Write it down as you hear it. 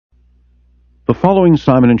The following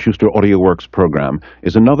Simon & Schuster AudioWorks program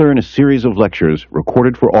is another in a series of lectures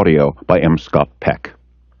recorded for audio by M. Scott Peck.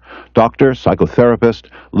 Doctor, psychotherapist,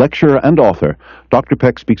 lecturer, and author, Dr.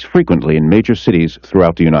 Peck speaks frequently in major cities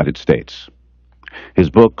throughout the United States. His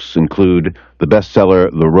books include the bestseller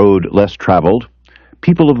The Road Less Traveled,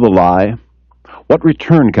 People of the Lie, What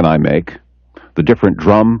Return Can I Make?, The Different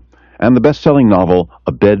Drum, and the best-selling novel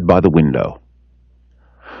A Bed by the Window.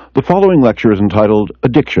 The following lecture is entitled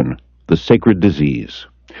Addiction, the Sacred Disease.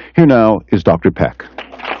 Here now is Dr. Peck.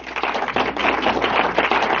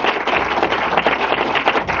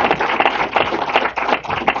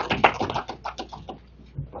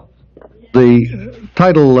 The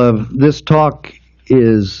title of this talk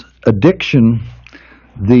is Addiction,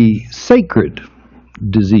 the Sacred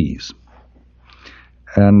Disease.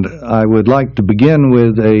 And I would like to begin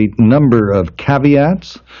with a number of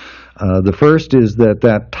caveats. The first is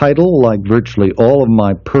that title, like virtually all of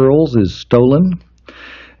my pearls, is stolen.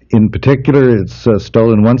 In particular, it's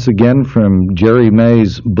stolen once again from Jerry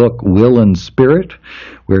May's book, Will and Spirit,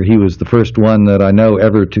 where he was the first one that I know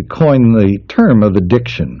ever to coin the term of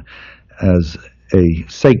addiction as a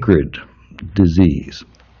sacred disease.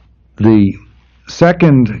 The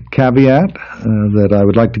second caveat that I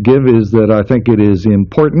would like to give is that I think it is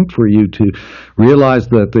important for you to realize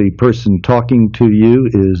that the person talking to you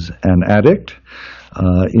is an addict,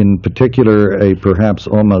 in particular a perhaps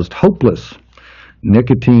almost hopeless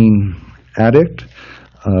nicotine addict.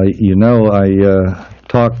 I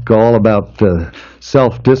talk all about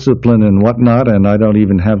self-discipline and whatnot, and I don't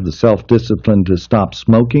even have the self-discipline to stop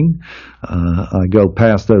smoking. I go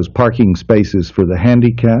past those parking spaces for the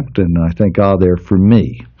handicapped, and I think, they're for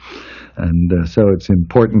me. And so it's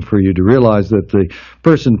important for you to realize that the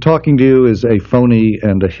person talking to you is a phony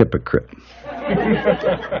and a hypocrite.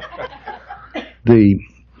 The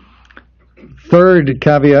third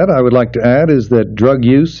caveat I would like to add is that drug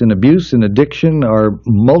use and abuse and addiction are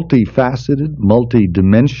multifaceted,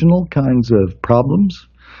 multidimensional kinds of problems.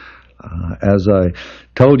 As I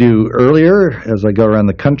told you earlier, as I go around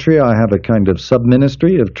the country, I have a kind of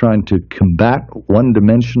sub-ministry of trying to combat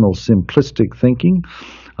one-dimensional simplistic thinking.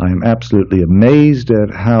 I am absolutely amazed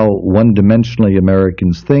at how one-dimensionally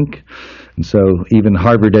Americans think. And so even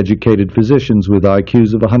Harvard-educated physicians with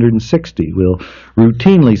IQs of 160 will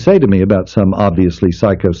routinely say to me about some obviously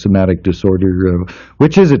psychosomatic disorder,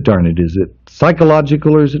 which is it, darn it? Is it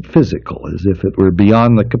psychological or is it physical? As if it were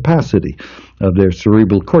beyond the capacity of their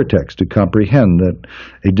cerebral cortex to comprehend that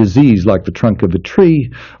a disease like the trunk of a tree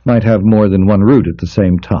might have more than one root at the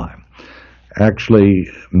same time. Actually,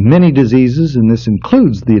 many diseases, and this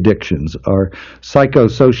includes the addictions, are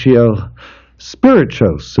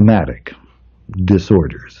psychosocio-spirituosomatic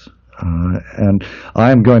disorders. And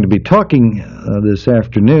I am going to be talking this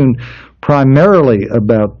afternoon primarily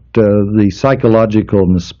about the psychological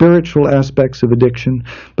and the spiritual aspects of addiction,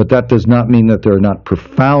 but that does not mean that there are not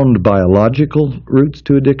profound biological roots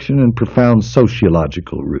to addiction and profound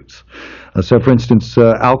sociological roots. So, for instance,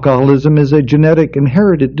 alcoholism is a genetic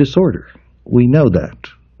inherited disorder. We know that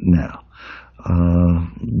now.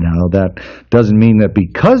 Now, that doesn't mean that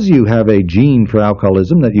because you have a gene for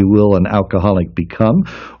alcoholism that you will an alcoholic become,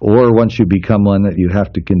 or once you become one that you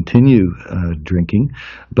have to continue drinking,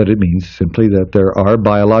 but it means simply that there are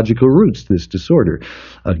biological roots to this disorder.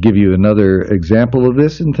 I'll give you another example of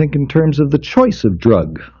this and think in terms of the choice of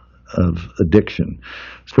drug of addiction.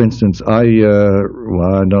 For instance, I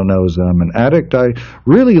don't know as I'm an addict. I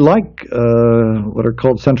really like what are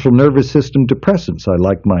called central nervous system depressants. I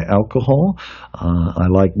like my alcohol. I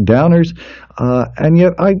like downers. And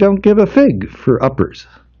yet I don't give a fig for uppers.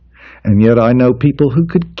 And yet I know people who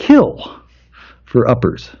could kill for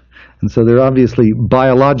uppers. And so there are obviously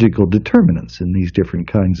biological determinants in these different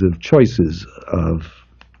kinds of choices of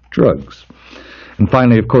drugs. And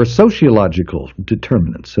finally, of course, sociological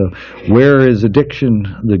determinants. So where is addiction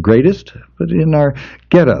the greatest? But in our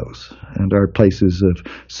ghettos and our places of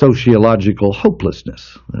sociological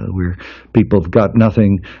hopelessness, where people have got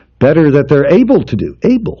nothing better that they're able to do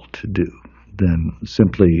than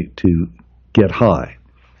simply to get high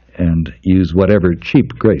and use whatever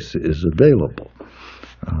cheap grace is available.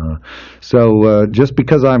 So just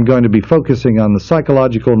because I'm going to be focusing on the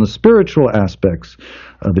psychological and the spiritual aspects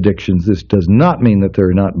of addictions, this does not mean that there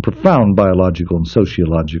are not profound biological and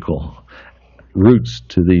sociological roots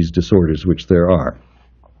to these disorders, which there are.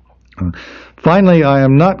 Finally, I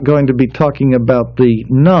am not going to be talking about the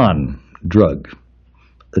non-drug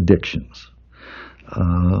addictions.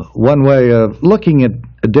 One way of looking at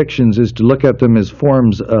addictions is to look at them as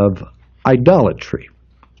forms of idolatry.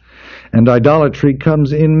 And idolatry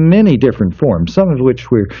comes in many different forms, some of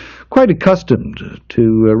which we're quite accustomed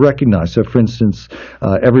to recognize. So, for instance,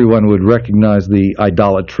 everyone would recognize the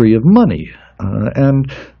idolatry of money.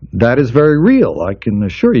 And that is very real. I can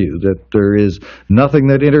assure you that there is nothing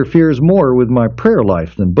that interferes more with my prayer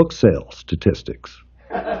life than book sale statistics.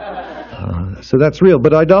 So that's real.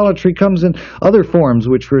 But idolatry comes in other forms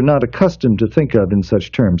which we're not accustomed to think of in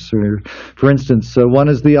such terms. For instance, one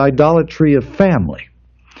is the idolatry of family,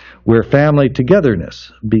 where family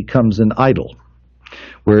togetherness becomes an idol,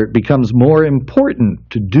 where it becomes more important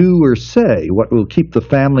to do or say what will keep the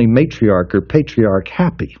family matriarch or patriarch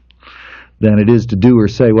happy than it is to do or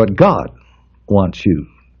say what God wants you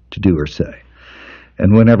to do or say.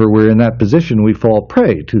 And whenever we're in that position, we fall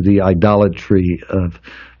prey to the idolatry of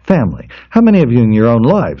family. How many of you in your own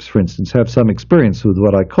lives, for instance, have some experience with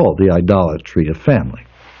what I call the idolatry of family?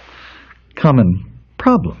 Common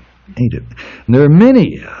problem, ain't it? And there are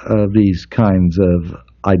many of these kinds of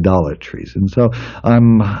idolatries. And so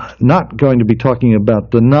I'm not going to be talking about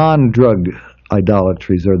the non-drug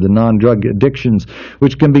idolatries or the non-drug addictions,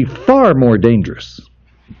 which can be far more dangerous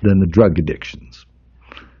than the drug addictions.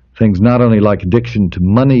 Things not only like addiction to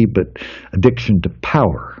money, but addiction to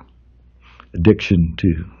power, addiction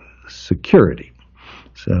to security.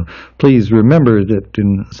 So please remember that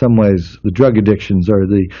in some ways the drug addictions are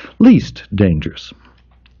the least dangerous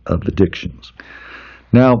of addictions.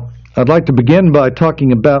 Now, I'd like to begin by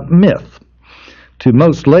talking about myth. To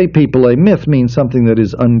most lay people, a myth means something that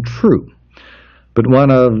is untrue. But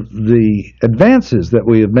one of the advances that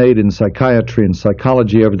we have made in psychiatry and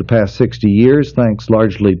psychology over the past 60 years, thanks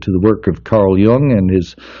largely to the work of Carl Jung and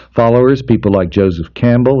his followers, people like Joseph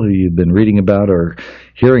Campbell, who you've been reading about or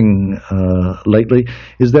hearing lately,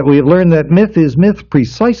 is that we have learned that myth is myth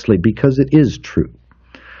precisely because it is true.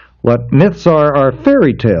 What myths are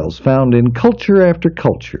fairy tales found in culture after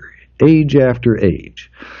culture, age after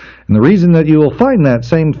age. And the reason that you will find that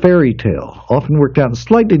same fairy tale, often worked out in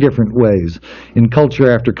slightly different ways, in culture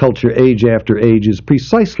after culture, age after age, is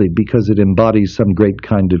precisely because it embodies some great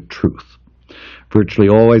kind of truth. Virtually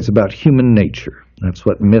always about human nature. That's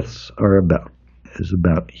what myths are about, is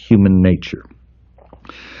about human nature.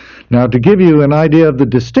 Now, to give you an idea of the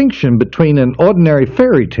distinction between an ordinary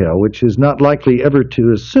fairy tale, which is not likely ever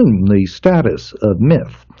to assume the status of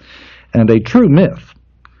myth, and a true myth,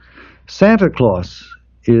 Santa Claus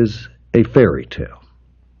is a fairy tale.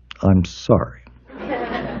 I'm sorry.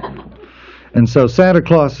 And so Santa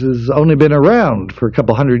Claus has only been around for a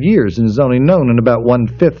couple hundred years and is only known in about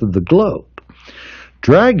 1/5 of the globe.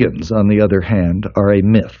 Dragons, on the other hand, are a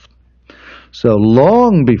myth. So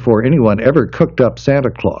long before anyone ever cooked up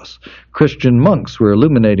Santa Claus, Christian monks were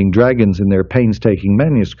illuminating dragons in their painstaking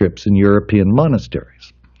manuscripts in European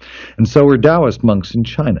monasteries. And so were Taoist monks in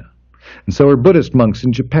China. And so are Buddhist monks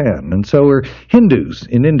in Japan, and so are Hindus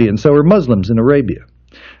in India, and so are Muslims in Arabia.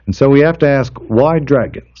 And so we have to ask, why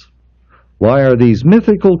dragons? Why are these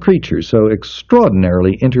mythical creatures so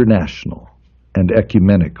extraordinarily international and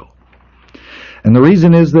ecumenical? And the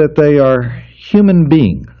reason is that they are human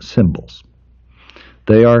being symbols.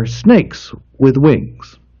 They are snakes with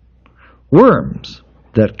wings, worms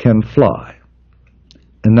that can fly,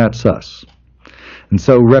 and that's us. And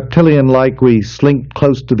so reptilian-like, we slink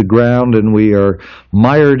close to the ground and we are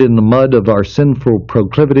mired in the mud of our sinful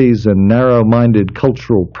proclivities and narrow-minded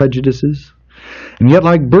cultural prejudices. And yet,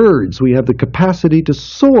 like birds, we have the capacity to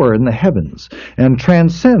soar in the heavens and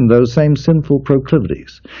transcend those same sinful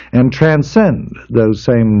proclivities and transcend those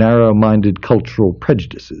same narrow-minded cultural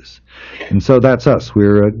prejudices. And so that's us.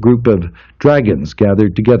 We're a group of dragons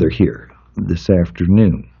gathered together here this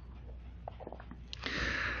afternoon.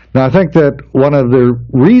 Now, I think that one of the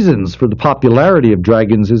reasons for the popularity of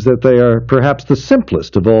dragons is that they are perhaps the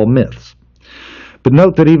simplest of all myths. But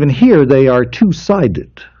note that even here they are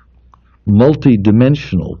two-sided,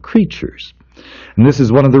 multi-dimensional creatures. And this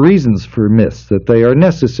is one of the reasons for myths, that they are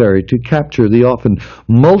necessary to capture the often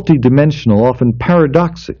multi-dimensional, often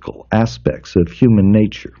paradoxical aspects of human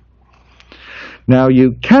nature. Now,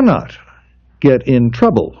 you cannot get in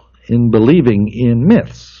trouble in believing in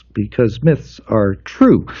myths, because myths are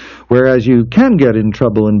true, whereas you can get in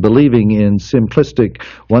trouble in believing in simplistic,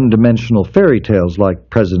 one-dimensional fairy tales like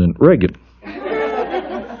President Reagan.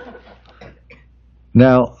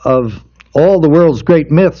 Now, of all the world's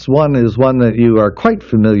great myths, one is one that you are quite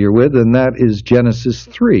familiar with, and that is Genesis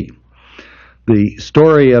 3, the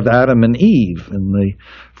story of Adam and Eve and the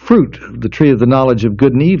fruit of the tree of the knowledge of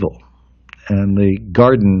good and evil and the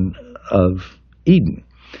Garden of Eden.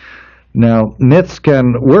 Now, myths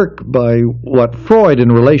can work by what Freud, in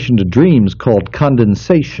relation to dreams, called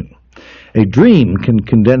condensation. A dream can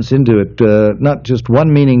condense into it not just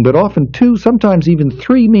one meaning, but often two, sometimes even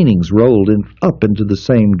three meanings rolled up into the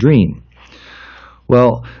same dream.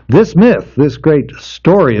 Well, this myth, this great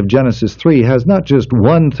story of Genesis 3, has not just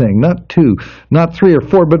one thing, not two, not three or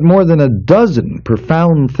four, but more than a dozen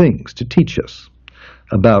profound things to teach us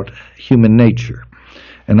about human nature.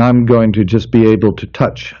 And I'm going to just be able to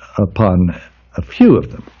touch upon a few of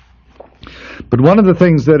them. But one of the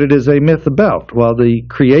things that it is a myth about, while the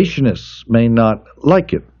creationists may not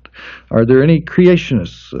like it, are there any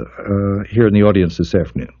creationists here in the audience this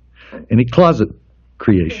afternoon? Any closet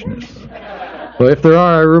creationists? Well, if there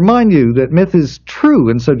are, I remind you that myth is true,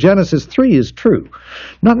 and so Genesis 3 is true.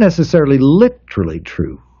 Not necessarily literally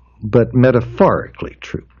true, but metaphorically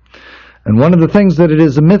true. And one of the things that it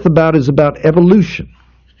is a myth about is about evolution.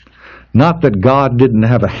 Not that God didn't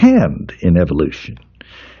have a hand in evolution.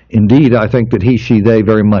 Indeed, I think that he, she, they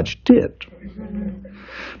very much did.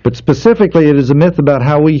 But specifically, it is a myth about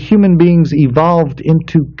how we human beings evolved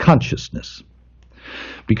into consciousness.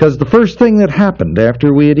 Because the first thing that happened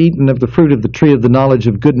after we had eaten of the fruit of the tree of the knowledge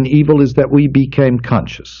of good and evil is that we became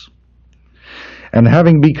conscious. And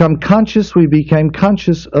having become conscious, we became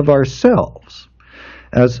conscious of ourselves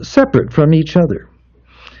as separate from each other,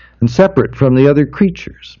 and separate from the other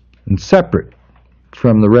creatures, and separate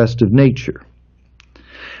from the rest of nature.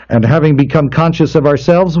 And having become conscious of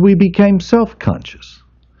ourselves, we became self-conscious.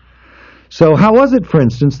 So how was it, for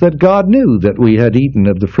instance, that God knew that we had eaten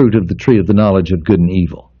of the fruit of the tree of the knowledge of good and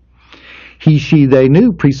evil? He, she, they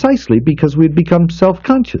knew precisely because we had become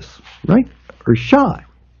self-conscious, right? Or shy,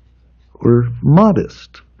 or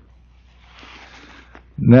modest.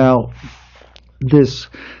 Now, this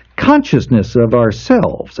consciousness of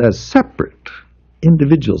ourselves as separate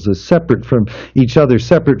individuals, as separate from each other,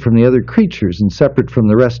 separate from the other creatures, and separate from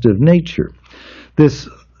the rest of nature, this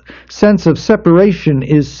sense of separation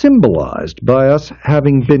is symbolized by us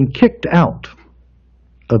having been kicked out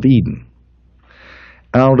of Eden,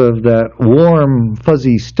 out of that warm,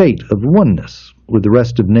 fuzzy state of oneness with the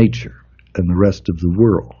rest of nature and the rest of the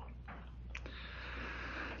world.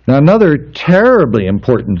 Now, another terribly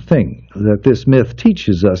important thing that this myth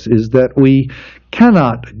teaches us is that we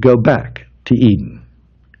cannot go back to Eden,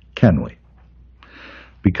 can we?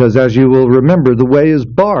 Because, as you will remember, the way is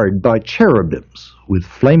barred by cherubims with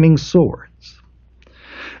flaming swords.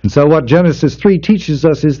 And so what Genesis 3 teaches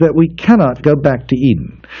us is that we cannot go back to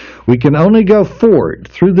Eden. We can only go forward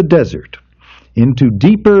through the desert into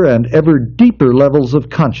deeper and ever deeper levels of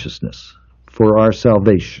consciousness for our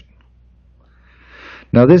salvation.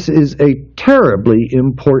 Now, this is a terribly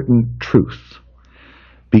important truth,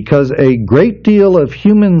 because a great deal of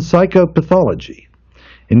human psychopathology,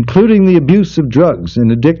 including the abuse of drugs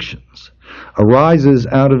and addictions, arises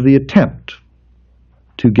out of the attempt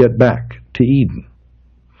to get back to Eden.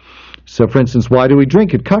 So, for instance, why do we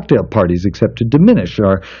drink at cocktail parties except to diminish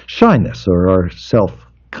our shyness or our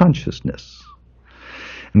self-consciousness?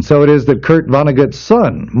 And so it is that Kurt Vonnegut's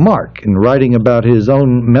son, Mark, in writing about his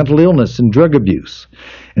own mental illness and drug abuse,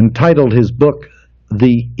 entitled his book,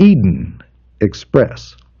 The Eden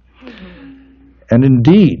Express. And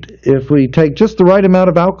indeed, if we take just the right amount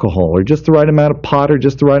of alcohol, or just the right amount of pot, or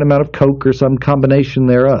just the right amount of Coke, or some combination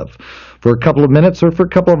thereof, for a couple of minutes or for a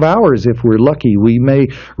couple of hours, if we're lucky, we may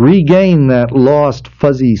regain that lost,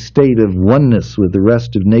 fuzzy state of oneness with the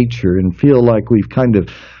rest of nature and feel like we've kind of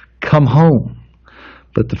come home.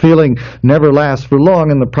 But the feeling never lasts for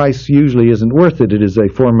long, and the price usually isn't worth it. It is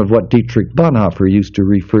a form of what Dietrich Bonhoeffer used to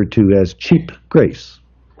refer to as cheap grace.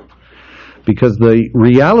 Because the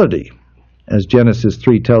reality, as Genesis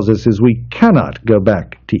 3 tells us, is we cannot go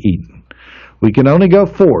back to Eden. We can only go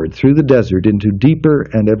forward through the desert into deeper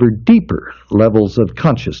and ever deeper levels of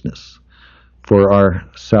consciousness for our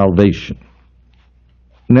salvation.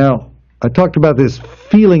 Now, I talked about this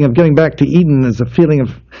feeling of getting back to Eden as a feeling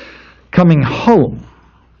of coming home.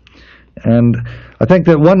 And I think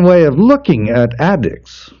that one way of looking at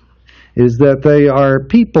addicts is that they are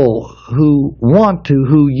people who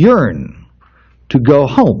who yearn to go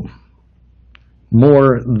home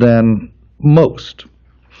more than most.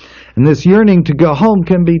 And this yearning to go home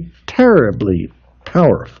can be terribly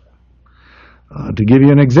powerful. To give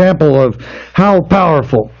you an example of how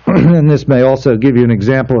powerful, and this may also give you an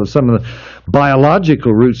example of some of the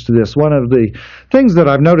biological roots to this, one of the things that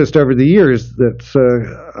I've noticed over the years that's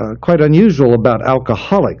quite unusual about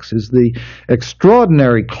alcoholics is the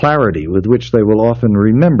extraordinary clarity with which they will often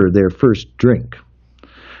remember their first drink.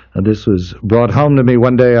 This was brought home to me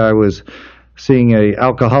one day. I was seeing an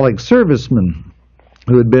alcoholic serviceman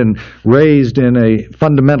who had been raised in a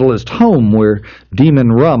fundamentalist home where demon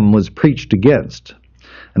rum was preached against.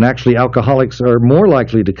 And actually, alcoholics are more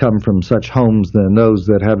likely to come from such homes than those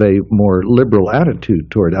that have a more liberal attitude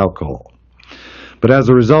toward alcohol. But as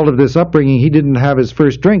a result of this upbringing, he didn't have his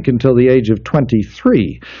first drink until the age of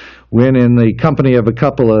 23, when in the company of a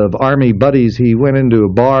couple of Army buddies, he went into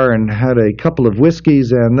a bar and had a couple of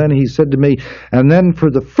whiskeys, and then he said to me, "And then for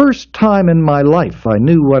the first time in my life, I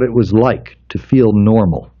knew what it was like to feel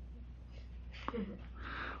normal."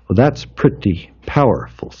 Well, that's pretty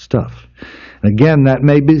powerful stuff. And again, that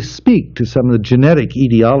may speak to some of the genetic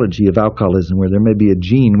etiology of alcoholism, where there may be a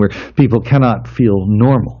gene where people cannot feel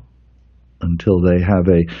normal until they have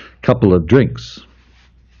a couple of drinks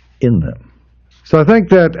in them. So I think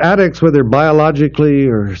that addicts, whether biologically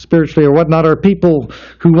or spiritually or whatnot, are people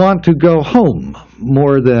who want to go home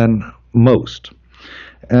more than most.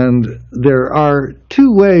 And there are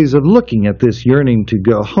two ways of looking at this yearning to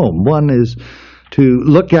go home. One is to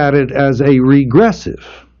look at it as a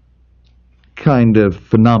regressive kind of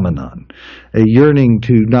phenomenon, a yearning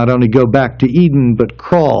to not only go back to Eden, but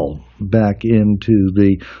crawl back into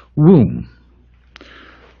the womb.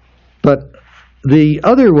 But the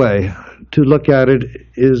other way to look at it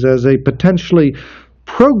is as a potentially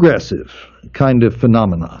progressive kind of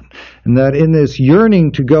phenomenon, and that in this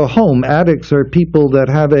yearning to go home, addicts are people that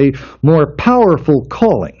have a more powerful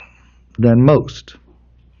calling than most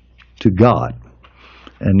to God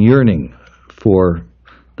and yearning for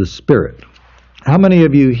the Spirit. How many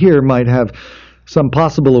of you here might have some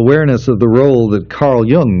possible awareness of the role that Carl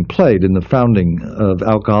Jung played in the founding of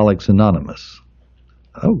Alcoholics Anonymous?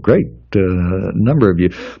 Oh, great number of you.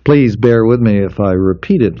 Please bear with me if I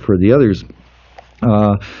repeat it for the others.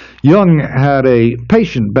 Jung had a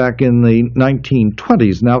patient back in the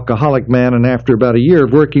 1920s, an alcoholic man, and after about a year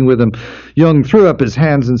of working with him, Jung threw up his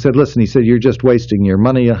hands and said, "Listen," he said, "you're just wasting your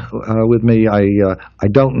money with me. I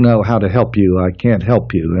don't know how to help you. I can't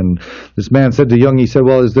help you." And this man said to Jung, he said,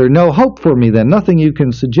 "Well, is there no hope for me then? Nothing you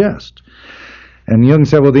can suggest?" And Jung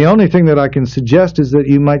said, "Well, the only thing that I can suggest is that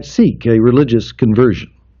you might seek a religious conversion.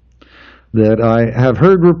 That I have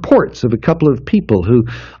heard reports of a couple of people who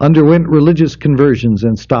underwent religious conversions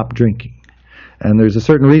and stopped drinking. And there's a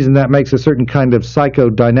certain reason that makes a certain kind of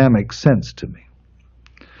psychodynamic sense to me."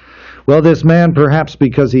 Well, this man, perhaps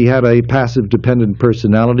because he had a passive dependent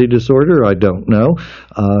personality disorder, I don't know,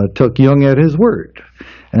 took Jung at his word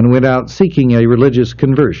and went out seeking a religious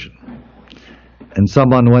conversion. And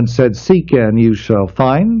someone once said, "Seek and you shall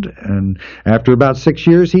find." And after about 6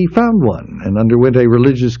 years, he found one and underwent a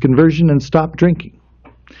religious conversion and stopped drinking.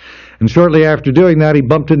 And shortly after doing that, he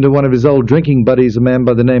bumped into one of his old drinking buddies, a man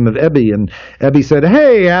by the name of Ebby. And Ebby said,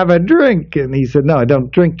 "Hey, have a drink." And he said, "No, I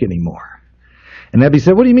don't drink anymore." And Ebby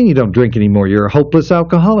said, "What do you mean you don't drink anymore? You're a hopeless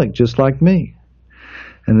alcoholic just like me."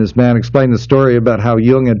 And this man explained the story about how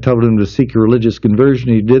Jung had told him to seek a religious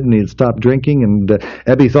conversion. He did, and he had stopped drinking. And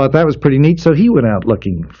Ebby thought that was pretty neat, so he went out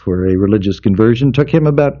looking for a religious conversion. It took him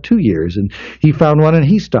about 2 years, and he found one, and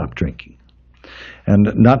he stopped drinking.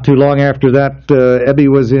 And not too long after that, Ebby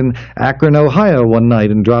was in Akron, Ohio one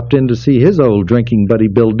night and dropped in to see his old drinking buddy,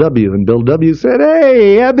 Bill W. And Bill W. said,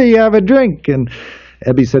 "Hey, Ebby, have a drink." And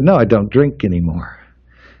Ebby said, "No, I don't drink anymore."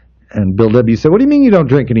 And Bill W. said, "What do you mean you don't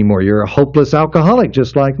drink anymore? You're a hopeless alcoholic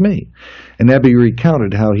just like me." And Ebby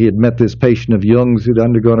recounted how he had met this patient of Jung's who'd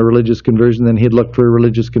undergone a religious conversion, then he'd looked for a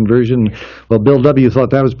religious conversion. Well, Bill W.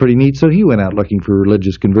 thought that was pretty neat, so he went out looking for a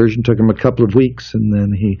religious conversion. Took him a couple of weeks, and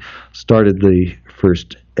then he started the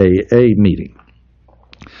first AA meeting.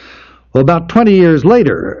 Well, about 20 years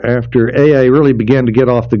later, after AA really began to get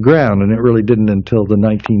off the ground, and it really didn't until the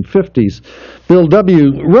 1950s, Bill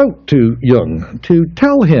W. wrote to Jung to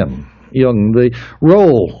tell him, Jung, the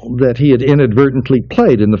role that he had inadvertently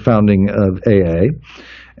played in the founding of AA.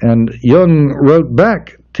 And Jung wrote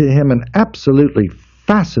back to him an absolutely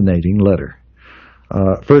fascinating letter.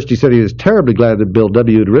 First, he said he was terribly glad that Bill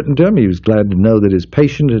W. had written to him. He was glad to know that his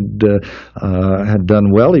patient had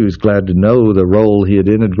done well. He was glad to know the role he had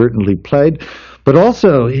inadvertently played. But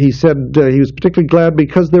also, he said he was particularly glad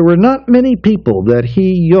because there were not many people that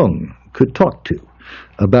he, Jung, could talk to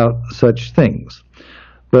about such things.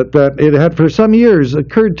 But that it had for some years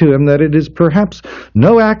occurred to him that it is perhaps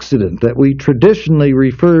no accident that we traditionally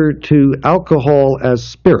refer to alcohol as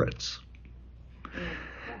spirits.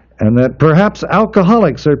 And that perhaps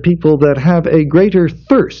alcoholics are people that have a greater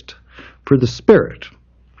thirst for the Spirit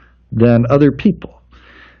than other people.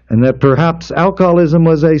 And that perhaps alcoholism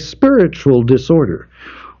was a spiritual disorder,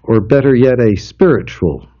 or better yet, a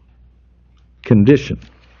spiritual condition.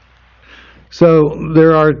 So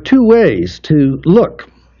there are two ways to look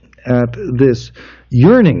at this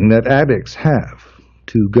yearning that addicts have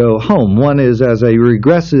to go home. One is as a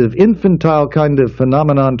regressive, infantile kind of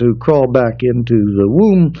phenomenon to crawl back into the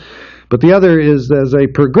womb, but the other is as a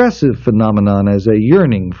progressive phenomenon, as a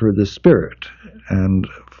yearning for the Spirit and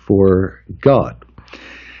for God.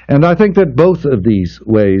 And I think that both of these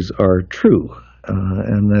ways are true.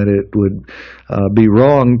 And that it would be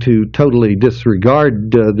wrong to totally disregard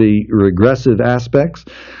the regressive aspects.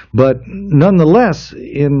 But nonetheless,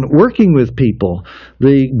 in working with people,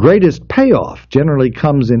 the greatest payoff generally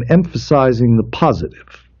comes in emphasizing the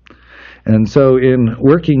positive. And so in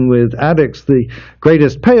working with addicts, the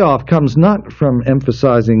greatest payoff comes not from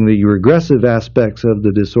emphasizing the regressive aspects of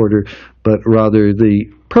the disorder, but rather the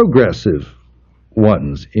progressive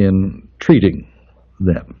ones in treating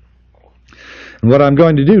them. And what I'm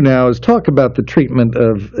going to do now is talk about the treatment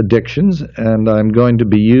of addictions, and I'm going to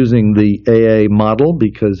be using the AA model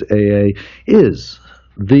because AA is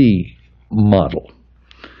the model.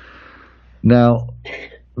 Now,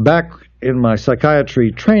 back in my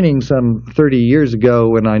psychiatry training some 30 years ago,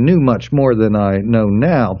 when I knew much more than I know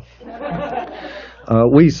now,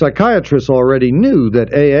 we psychiatrists already knew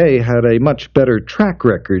that AA had a much better track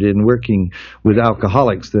record in working with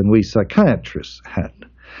alcoholics than we psychiatrists had.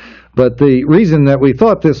 But the reason that we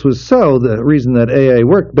thought this was so, the reason that AA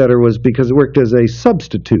worked better, was because it worked as a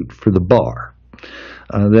substitute for the bar.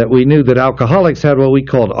 That we knew that alcoholics had what we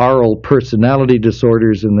called aural personality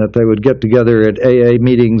disorders, and that they would get together at AA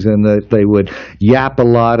meetings and that they would yap a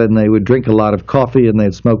lot and they would drink a lot of coffee and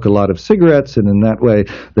they'd smoke a lot of cigarettes, and in that way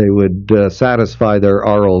they would satisfy their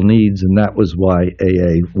aural needs, and that was why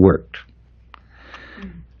AA worked.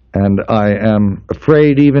 And I am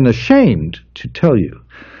afraid, even ashamed, to tell you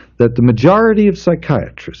that the majority of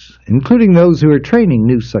psychiatrists, including those who are training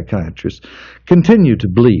new psychiatrists, continue to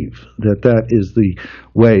believe that that is the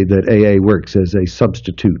way that AA works, as a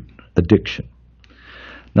substitute addiction.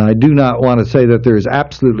 Now, I do not want to say that there is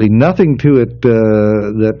absolutely nothing to it,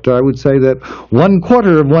 that I would say that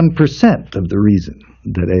 0.25% of the reason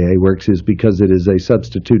that AA works is because it is a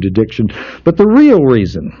substitute addiction. But the real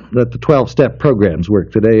reason that the 12-step programs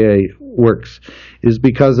work, that AA works, is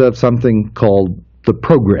because of something called the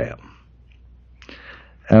program.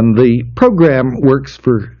 And the program works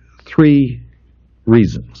for 3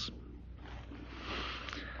 reasons.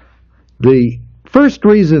 The first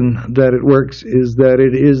reason that it works is that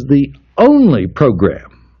it is the only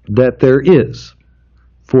program that there is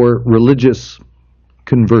for religious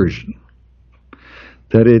conversion.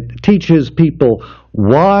 That it teaches people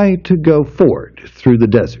why to go forward through the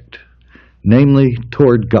desert, namely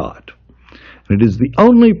toward God. It is the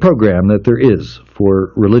only program that there is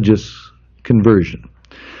for religious conversion.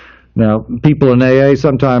 Now, people in AA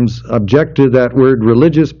sometimes object to that word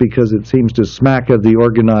religious because it seems to smack of the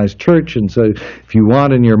organized church, and so if you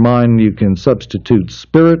want in your mind, you can substitute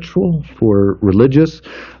spiritual for religious.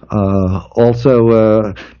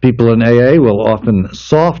 Also, people in AA will often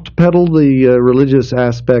soft pedal the religious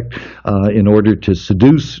aspect in order to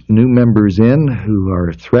seduce new members in who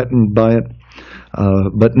are threatened by it.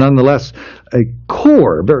 But nonetheless, a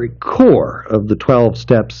core, very core of the 12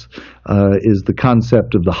 steps is the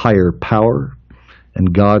concept of the higher power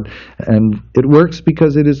and God. And it works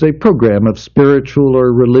because it is a program of spiritual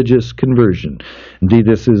or religious conversion. Indeed,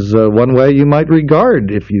 this is one way you might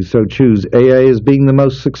regard, if you so choose, AA as being the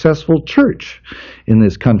most successful church in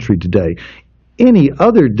this country today. Any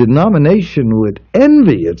other denomination would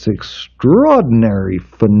envy its extraordinary,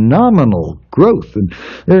 phenomenal growth. And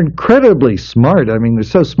they're incredibly smart. I mean, they're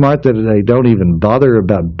so smart that they don't even bother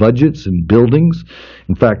about budgets and buildings.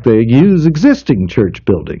 In fact, they use existing church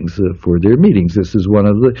buildings for their meetings. This is one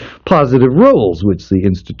of the positive roles which the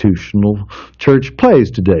institutional church plays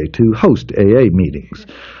today, to host AA meetings.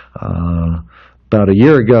 About a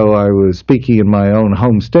year ago, I was speaking in my own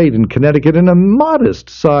home state in Connecticut in a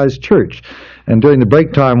modest-sized church. And during the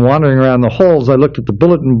break time, wandering around the halls, I looked at the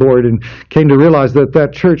bulletin board and came to realize that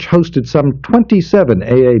that church hosted some 27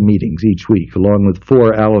 AA meetings each week, along with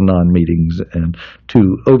 4 Al-Anon meetings and 2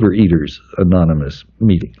 Overeaters Anonymous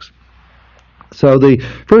meetings. So the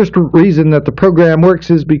first reason that the program works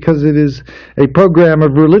is because it is a program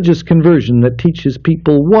of religious conversion that teaches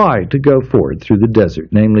people why to go forward through the desert,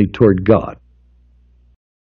 namely toward God.